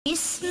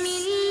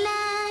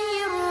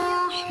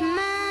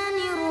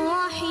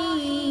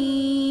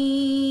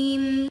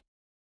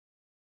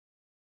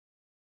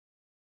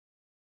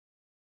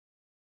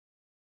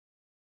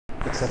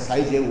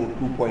Exercise है वो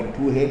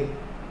 2.2 है।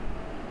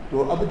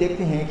 तो अब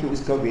देखते हैं कि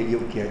उसका वैल्यू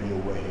क्या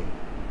दिया हुआ है।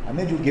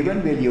 हमें जो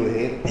गिवन वैल्यू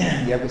है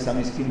या फिर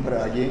सामने स्क्रीन पर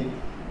आ जाए,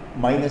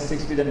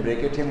 -6 विद इन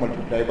ब्रैकेट है,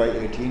 मल्टीप्लाई बाई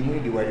 18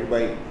 है, divided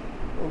by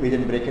with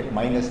in bracket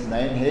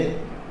 -9 है,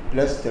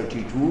 plus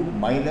 32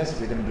 minus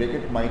with in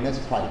bracket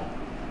 -5।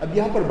 अब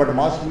यहाँ पर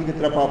बदमाश रूल की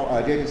तरफ आप आ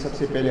जाए तो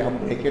सबसे पहले हम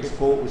ब्रैकेट्स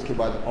को, उसके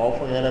बाद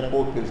ऑफ वगैरह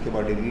को, फिर उसके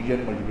बाद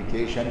डिवीजन,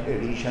 मल्टीप्लिकेशन,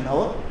 एडिशन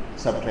और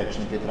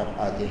सब्ट्रैक्शन की तरफ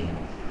आते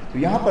हैं। तो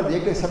यहाँ पर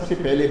देखें सबसे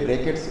पहले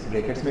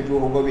ब्रैकेट्स में जो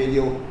होगा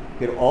वैल्यू,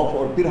 फिर ऑफ,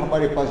 और फिर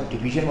हमारे पास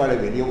डिवीजन वाले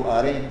वैल्यू आ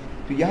रहे हैं।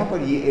 तो यहाँ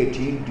पर ये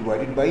 18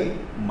 डिवाइडेड बाई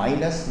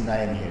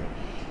 -9 है।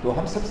 तो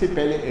हम सबसे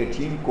पहले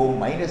 18 को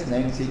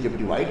 -9 से जब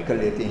डिवाइड कर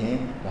लेते हैं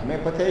तो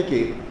हमें पता है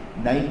कि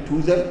 9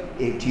 2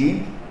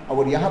 18,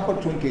 और यहाँ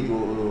पर चूँकि जो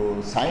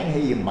साइन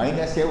है ये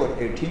माइनस है और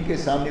 18 के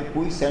सामने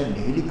कोई साइन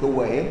नहीं लिखा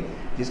हुआ है,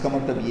 जिसका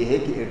मतलब ये है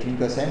कि 18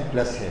 का साइन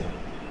प्लस है।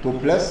 तो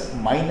प्लस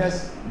माइनस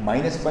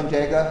माइनस बन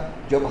जाएगा।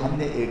 जब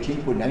हमने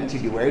 18 को 9 से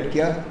डिवाइड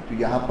किया तो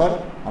यहाँ पर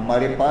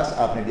हमारे पास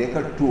आपने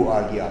देखा 2 आ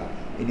गया,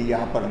 यानी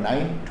यहाँ पर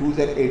 9 2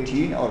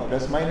 18 और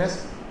प्लस माइनस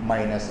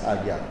माइनस आ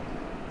गया।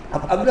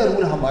 अब अगला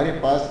रूल हमारे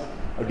पास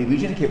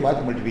डिवीजन के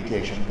बाद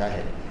मल्टीप्लिकेशन का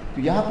है।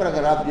 तो यहाँ पर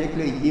अगर आप देख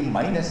लें ये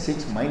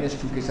 -6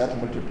 -2 के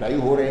साथ मल्टीप्लाई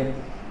हो रहे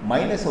हैं।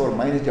 माइनस और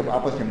माइनस जब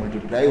आपस में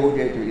मल्टीप्लाई हो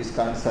जाए तो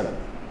इसका आंसर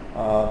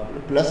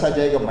प्लस आ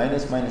जाएगा,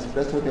 माइनस माइनस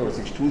प्लस होते हैं, और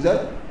 6 2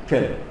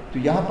 12। तो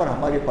यहाँ पर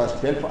हमारे पास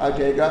 12 आ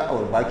जाएगा,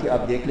 और बाकी आप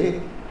देख ले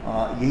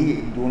यही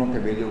दोनों का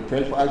वैल्यू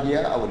 12 आ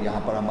गया, और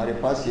यहाँ पर हमारे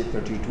पास ये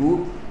 32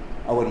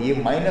 और ये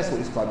माइनस, और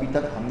इसको अभी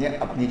तक हमने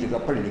अपनी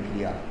जगह पर लिख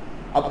लिया।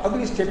 अब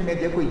अगले स्टेप में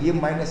देखो ये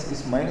माइनस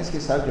इस माइनस के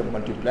साथ जब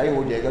मल्टीप्लाई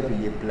हो जाएगा तो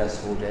ये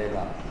प्लस हो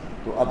जाएगा।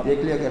 तो अब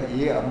देख ले अगर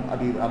ये हम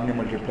अभी हमने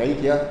मल्टीप्लाई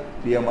किया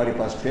तो ये हमारे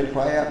पास 12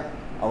 आया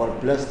और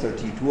प्लस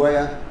 32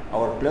 आया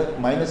और प्लस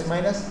माइनस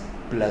माइनस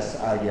प्लस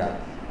आ गया।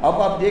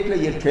 अब आप देख ले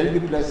ये 12 भी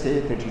प्लस है,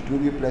 32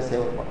 भी प्लस है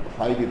और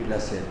 5 भी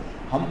प्लस है।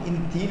 हम इन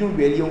तीनों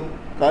वैल्यू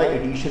का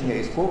एडिशन या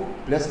इसको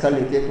प्लस कर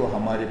लेते तो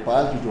हमारे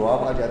पास जो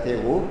जवाब आ जाते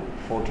हैं वो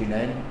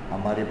 49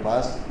 हमारे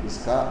पास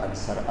इसका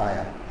आंसर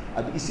आया।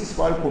 अब इसी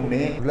सवाल को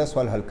मैं अगला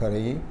सवाल हल कर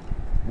रही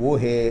वो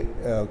है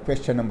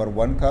क्वेश्चन नंबर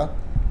 1 का,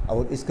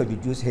 और इसका जो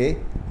जूस है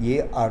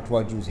ये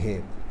 8वां जूस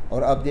है।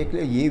 और आप देख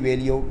ले ये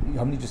वैल्यू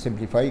हमने जो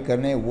सिंप्लीफाई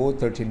करना है वो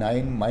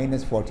 39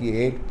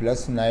 -48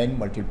 plus 9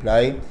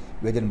 multiply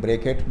with in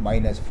bracket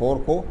 -4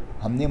 को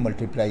हमने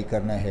मल्टीप्लाई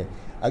करना है।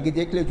 आगे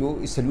देख ले जो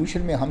इस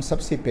सोल्यूशन में हम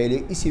सबसे पहले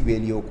इसी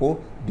वैल्यू को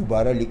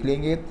दोबारा लिख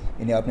लेंगे।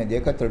 इन्हें आपने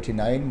देखा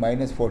 39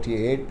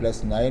 -48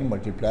 plus 9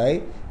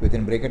 multiply with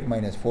in bracket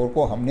 -4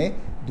 को हमने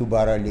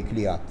दोबारा लिख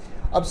लिया।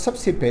 अब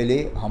सबसे पहले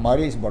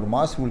हमारे इस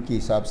बदमाश रूल के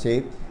हिसाब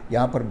से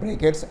यहाँ पर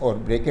ब्रैकेट्स, और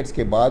ब्रैकेट्स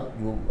के बाद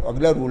जो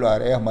अगला रूल आ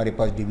रहा है हमारे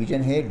पास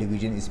डिवीजन है,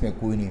 डिवीजन इसमें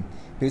कोई नहीं,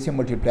 फिर से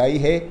मल्टीप्लाई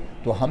है।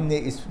 तो हमने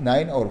इस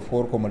 9 और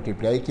 4 को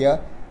मल्टीप्लाई किया,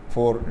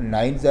 4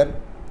 9 ज़र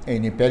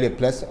यानी पहले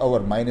प्लस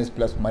और माइनस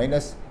प्लस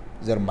माइनस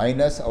ज़र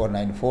माइनस और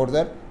 9 4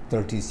 ज़र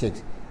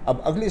 36।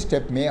 अब अगले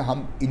स्टेप में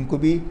हम इनको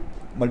भी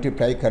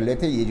मल्टीप्लाई कर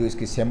लेते हैं। ये जो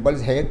इसकी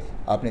सिंबल्स है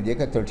आपने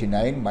देखा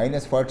 39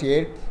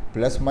 -48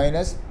 प्लस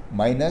माइनस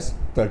माइनस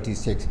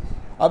 36।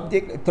 अब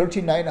देख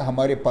 39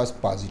 हमारे पास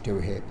पॉजिटिव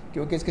है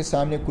क्योंकि इसके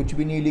सामने कुछ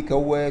भी नहीं लिखा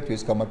हुआ है, तो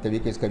इसका मतलब है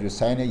कि इसका जो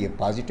साइन है ये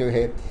पॉजिटिव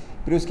है।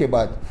 फिर उसके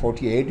बाद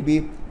 48 भी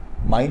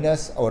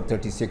माइनस और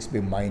 36 भी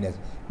माइनस।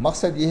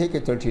 मकसद ये है कि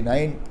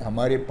 39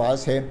 हमारे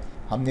पास है,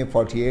 हमने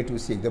 48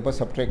 उससे एक दफ़ा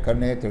सब्ट्रैक्ट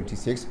करना है,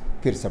 36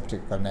 फिर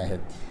सब्ट्रैक्ट करना है।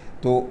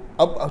 तो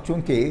अब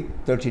चूँकि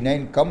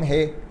 39 कम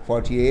है,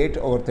 48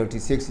 और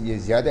 36 ये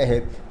ज़्यादा है,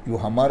 जो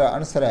हमारा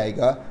आंसर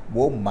आएगा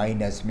वो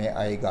माइनस में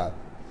आएगा।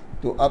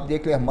 तो अब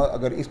देख ले हम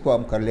अगर इसको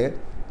हम कर ले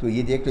तो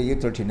ये देख ले ये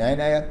 39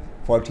 आया,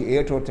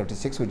 48 और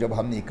 36 को जब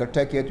हमने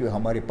इकट्ठा किया तो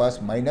हमारे पास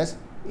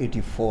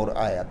 -84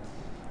 आया।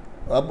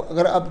 अब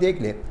अगर आप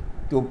देख ले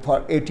तो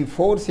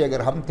 84 से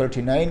अगर हम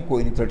 39 को,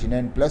 यानी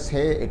 39 प्लस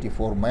है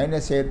 84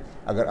 माइनस है,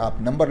 अगर आप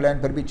नंबर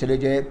लाइन पर भी चले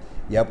जाए,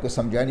 या आपको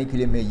समझाने के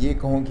लिए मैं ये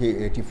कहूँ कि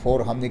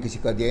 84 हमने किसी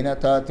का देना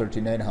था,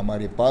 39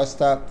 हमारे पास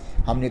था,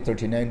 हमने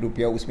 39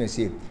 रुपया उसमें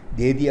से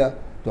दे दिया,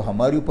 तो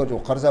हमारे ऊपर जो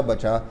कर्ज़ा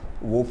बचा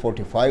वो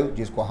 45,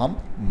 जिसको हम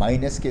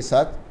माइनस के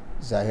साथ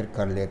ज़ाहिर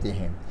कर लेते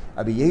हैं।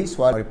 अभी यही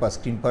सवाल हमारे पास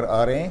स्क्रीन पर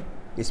आ रहे हैं।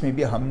 इसमें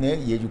भी हमने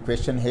ये जो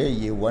क्वेश्चन है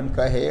ये 1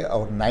 का है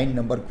और 9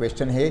 नंबर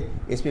क्वेश्चन है।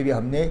 इसमें भी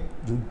हमने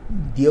जो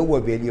दिया हुआ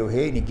वैल्यू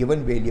है, यानी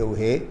गिवन वैल्यू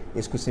है,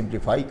 इसको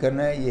सिंप्लीफाई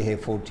करना है। ये है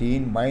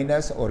 14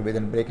 माइनस और with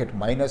in bracket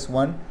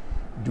 -1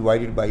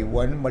 divided by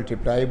 1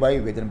 multiply by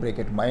with in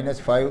bracket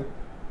 -5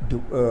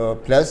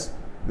 plus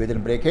with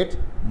in bracket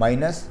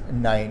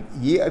 -9।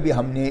 ये अभी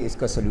हमने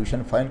इसका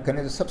सोल्यूशन फाइंड करना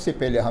है। तो सबसे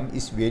पहले हम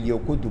इस वैल्यू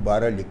को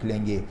दोबारा लिख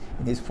लेंगे,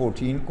 इस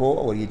 14 को,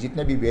 और ये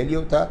जितना भी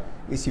वैल्यू था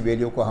इसी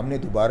वैल्यू को हमने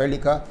दोबारा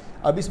लिखा।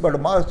 अब इस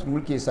बड़मास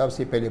रूल के हिसाब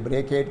से पहले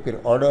ब्रैकेट,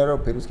 फिर ऑर्डर,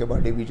 और फिर उसके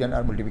बाद डिवीजन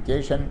और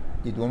मल्टीप्लिकेशन,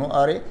 ये दोनों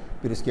आ रहे,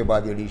 फिर उसके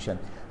बाद एडिशन।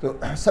 तो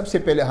सबसे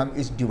पहले हम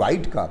इस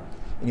डिवाइड का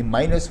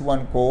यानी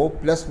 -1 को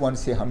 +1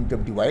 से हम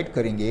जब डिवाइड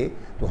करेंगे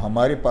तो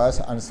हमारे पास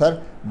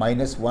आंसर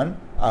 -1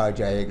 आ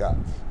जाएगा।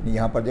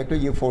 यहाँ पर देख लो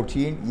ये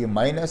 14 ये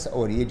माइनस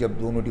और ये जब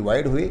दोनों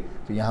डिवाइड हुए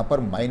तो यहाँ पर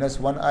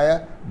 -1 आया,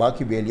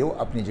 बाकी वैल्यू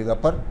अपनी जगह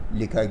पर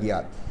लिखा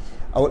गया।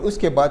 और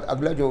उसके बाद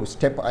अगला जो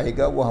स्टेप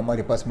आएगा वो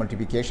हमारे पास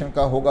मल्टीप्लिकेशन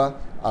का होगा।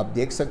 आप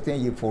देख सकते हैं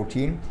ये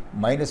 14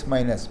 माइनस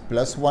माइनस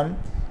 +1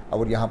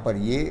 और यहाँ पर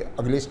ये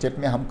अगले स्टेप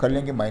में हम कर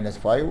लेंगे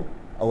 -5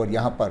 और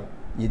यहाँ पर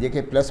ये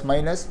देखिए प्लस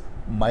माइनस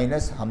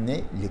माइनस हमने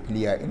लिख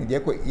लिया। इन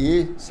देखो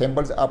ये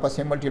सिंबल्स आपस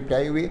में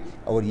मल्टीप्लाई हुए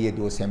और ये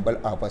दो सिंबल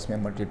आपस में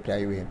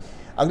मल्टीप्लाई हुए।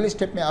 अगले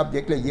स्टेप में आप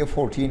देख लें ये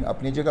 14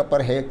 अपनी जगह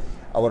पर है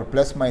और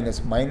प्लस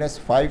माइनस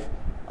 -5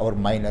 और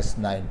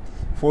 -9।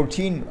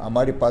 14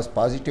 हमारे पास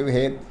पॉजिटिव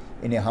है,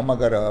 इन्हें हम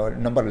अगर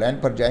नंबर लाइन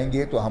पर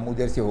जाएंगे तो हम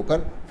उधर से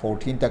होकर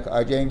 14 तक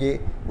आ जाएंगे,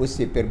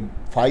 उससे फिर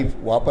 5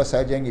 वापस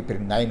आ जाएंगे, फिर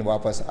 9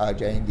 वापस आ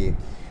जाएंगे।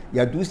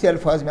 या दूसरे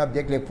अल्फाज में आप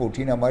देख लें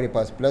 14 हमारे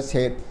पास प्लस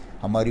है,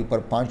 हमारे ऊपर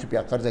 5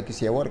 रुपया कर्जा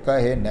किसी और का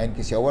है, 9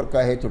 किसी और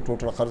का है, तो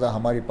टोटल कर्जा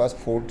हमारे पास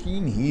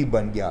 14 ही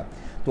बन गया।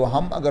 तो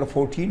हम अगर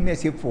 14 में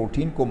सिर्फ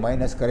 14 को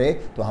माइनस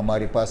करें तो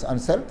हमारे पास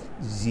आंसर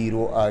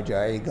 0 आ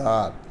जाएगा।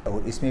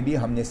 और इसमें भी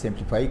हमने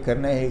सिंप्लीफाई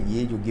करना है।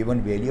 ये जो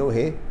गिवन वैल्यू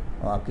है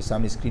आपके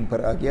सामने स्क्रीन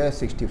पर आ गया,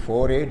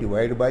 64 है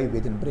divide by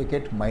with in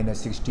bracket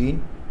 -16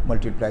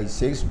 multiply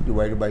 6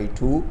 divide by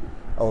 2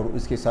 और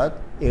उसके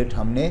साथ 8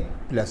 हमने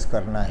प्लस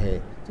करना है।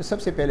 तो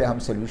सबसे पहले हम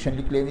सोल्यूशन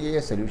लिख लेंगे,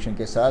 सोल्यूशन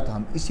के साथ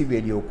हम इसी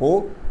वैल्यू को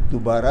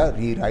दोबारा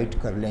रीराइट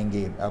कर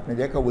लेंगे। आपने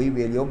देखा वही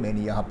वैल्यू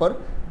मैंने यहाँ पर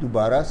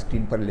दोबारा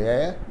स्क्रीन पर ले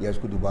आया या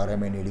उसको दोबारा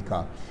मैंने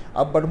लिखा।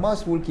 अब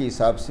बडमास रूल के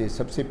हिसाब से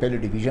सबसे पहले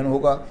डिवीजन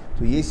होगा,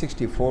 तो ये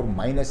 64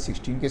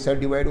 -16 के साथ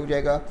डिवाइड हो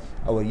जाएगा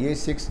और ये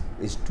 6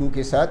 इस 2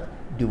 के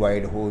साथ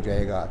डिवाइड हो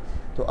जाएगा।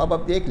 तो अब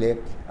आप देख ले,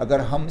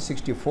 अगर हम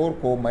 64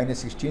 को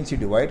 -16 से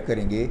डिवाइड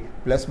करेंगे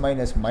प्लस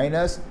माइनस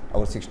माइनस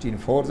और 16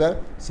 4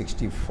 ज़र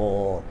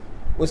 64।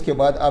 उसके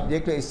बाद आप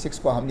देख ले इस 6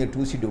 को हमने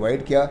 2 से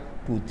डिवाइड किया,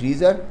 2 3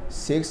 ज़र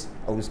 6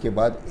 और उसके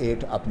बाद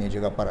 8 अपने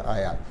जगह पर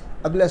आया।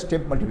 अगला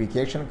स्टेप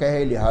मल्टीप्लिकेशन का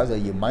है, लिहाजा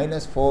ये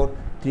 -4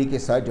 3 के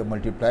साथ जब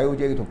मल्टीप्लाई हो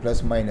जाएगी तो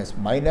प्लस माइनस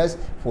माइनस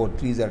 4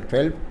 3 ज़र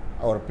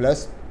 12 और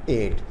प्लस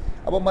 8।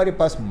 अब हमारे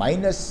पास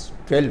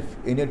 -12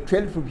 यानी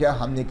 12 रुपया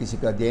हमने किसी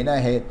का देना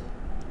है,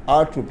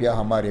 8 रुपया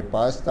हमारे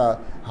पास था,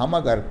 हम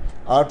अगर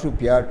 8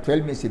 रुपया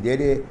 12 में से दे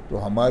दे तो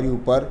हमारे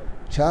ऊपर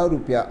 4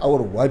 रुपया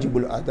और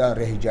वाजिबुल अदा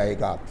रह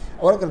जाएगा।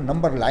 और अगर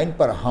नंबर लाइन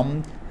पर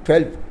हम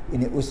 12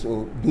 इन्हें उस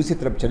दूसरी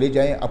तरफ चले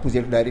जाएं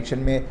अपोजिट डायरेक्शन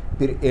में,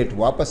 फिर 8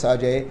 वापस आ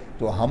जाए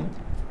तो हम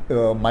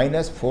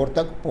 -4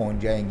 तक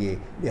पहुंच जाएंगे।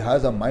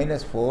 लिहाजा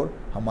 -4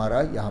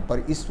 हमारा यहाँ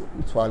पर इस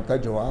सवाल का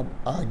जवाब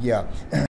आ गया।